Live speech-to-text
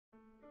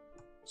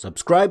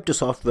Subscribe to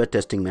Software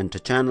Testing Mentor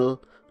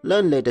channel,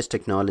 learn latest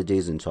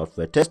technologies in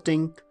software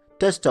testing,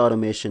 test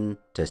automation,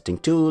 testing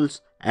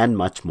tools, and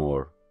much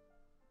more.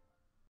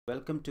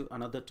 Welcome to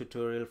another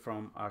tutorial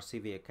from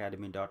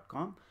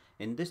rcvacademy.com.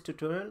 In this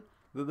tutorial,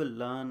 we will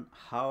learn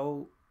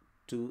how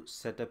to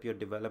set up your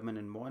development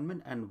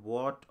environment and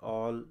what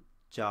all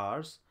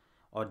jars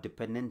or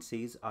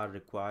dependencies are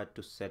required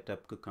to set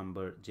up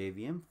Cucumber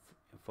JVM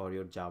for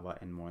your Java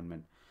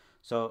environment.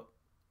 So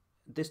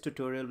this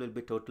tutorial will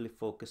be totally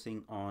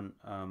focusing on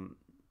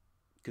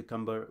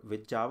Cucumber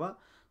with Java.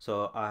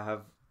 So I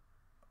have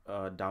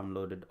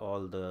downloaded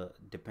all the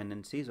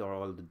dependencies or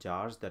all the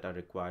jars that are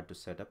required to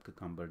set up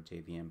Cucumber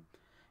JVM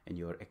in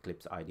your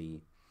Eclipse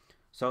IDE.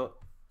 So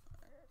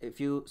if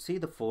you see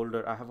the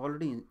folder, I have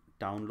already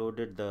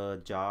downloaded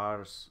the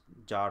jar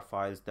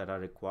files that are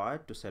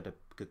required to set up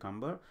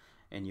Cucumber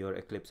in your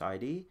Eclipse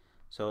IDE.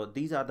 So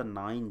these are the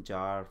 9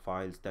 jar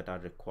files that are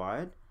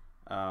required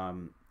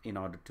in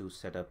order to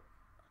set up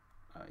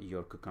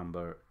your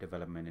Cucumber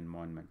development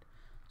environment.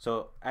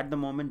 So at the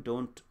moment,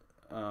 don't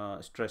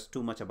stress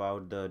too much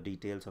about the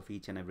details of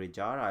each and every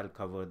jar. I'll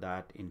cover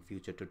that in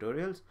future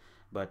tutorials.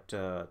 But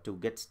to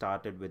get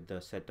started with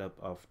the setup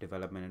of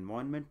development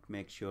environment,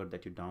 make sure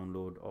that you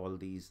download all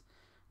these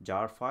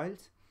jar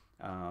files: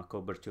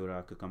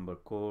 Cobertura, Cucumber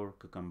Core,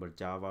 Cucumber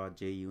Java,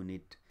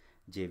 JUnit,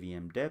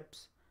 JVM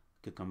Deps,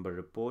 Cucumber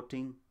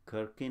Reporting,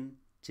 Gherkin,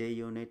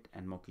 JUnit,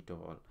 and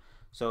Mockito.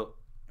 So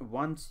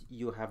once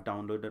you have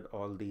downloaded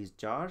all these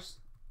jars,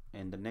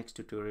 in the next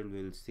tutorial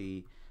we'll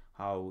see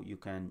how you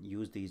can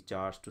use these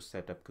jars to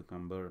set up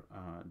Cucumber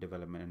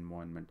development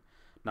environment.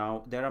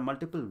 Now there are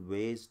multiple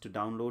ways to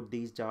download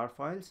these jar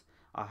files.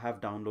 I have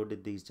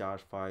downloaded these jar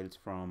files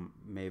from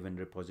Maven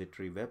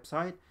repository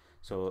website.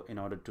 So in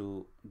order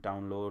to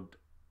download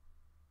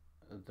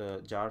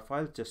the jar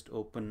files, just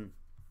open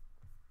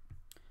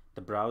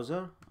the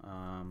browser.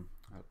 I'll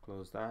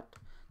close that.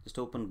 Just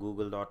open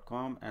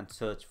google.com and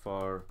search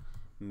for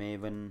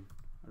Maven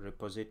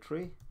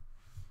repository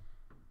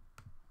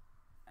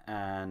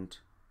and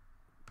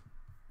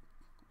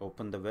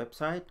open the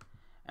website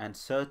and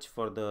search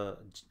for the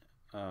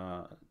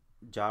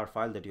jar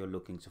file that you're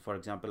looking. So for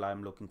example,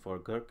 I'm looking for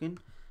Gherkin.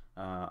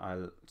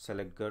 I'll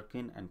select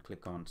Gherkin and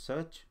click on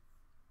search,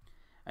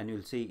 and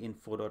you'll see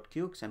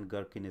info.qx and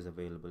Gherkin is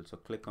available. So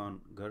click on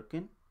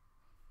Gherkin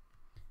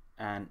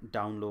and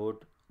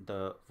download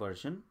the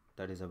version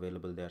that is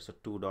available there. So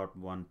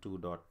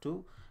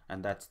 2.12.2,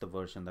 and that's the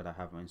version that I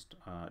have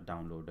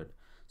downloaded.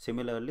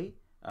 Similarly,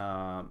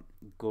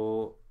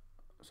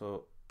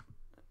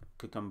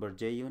 Cucumber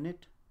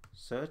JUnit,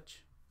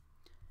 search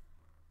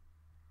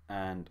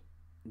and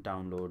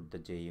download the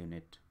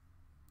JUnit.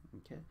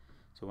 Okay,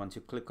 so once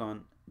you click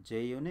on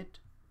JUnit,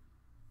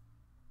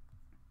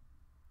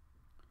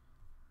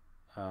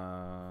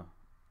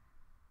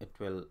 it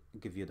will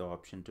give you the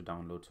option to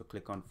download. So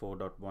click on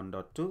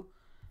 4.1.2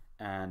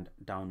 and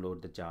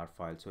download the jar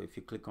file. So if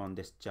you click on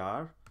this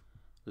jar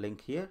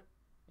link here,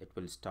 it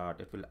will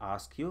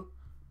ask you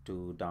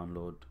to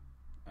download.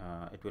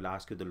 It will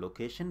ask you the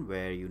location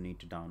where you need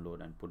to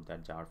download and put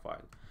that jar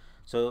file.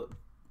 So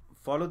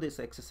follow this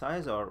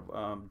exercise or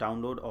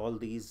download all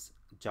these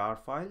jar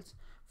files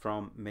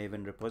from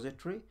Maven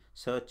repository,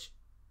 search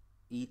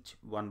each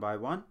one by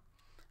one,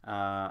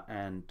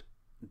 and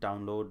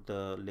download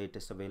the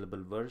latest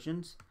available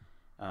versions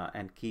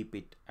and keep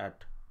it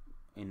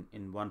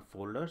in one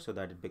folder so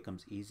that it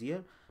becomes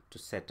easier to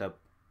set up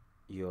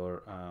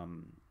your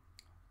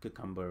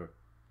Cucumber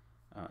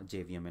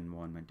JVM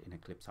environment in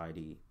Eclipse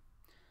IDE.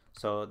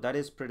 So that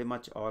is pretty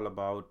much all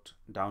about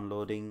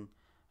downloading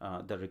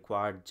the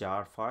required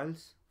jar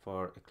files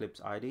for Eclipse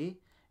IDE.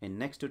 In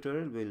next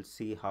tutorial, we'll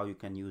see how you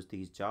can use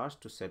these jars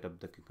to set up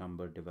the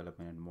Cucumber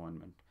development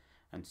environment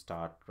and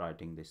start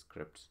writing the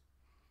scripts.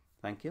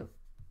 Thank you.